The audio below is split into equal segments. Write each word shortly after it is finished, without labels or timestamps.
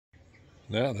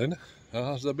Now then,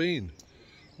 how's there been?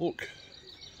 Look,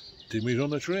 Timmy's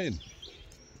on a train.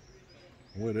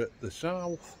 We're at the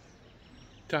South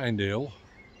Tynedale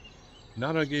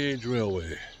narrow gauge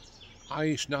railway,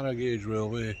 highest narrow gauge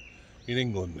railway in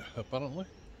England, apparently.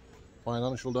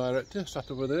 Financial director sat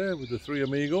over there with the three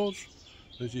amigos,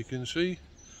 as you can see.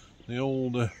 The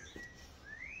old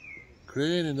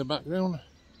crane in the background,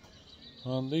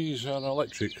 and these are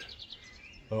electric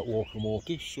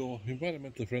locomotives, so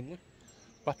environmentally friendly,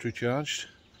 battery charged,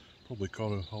 probably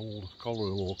old collar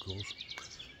locos.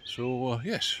 So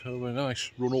yes, have a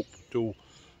nice run up to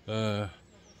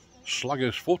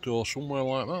Slagger's Foot or somewhere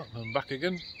like that and back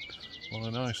again on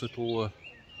a nice little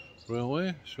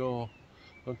railway. So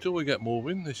until we get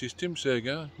moving, this is Tim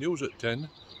Sagar, News at 10,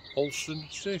 Alston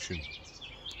Station.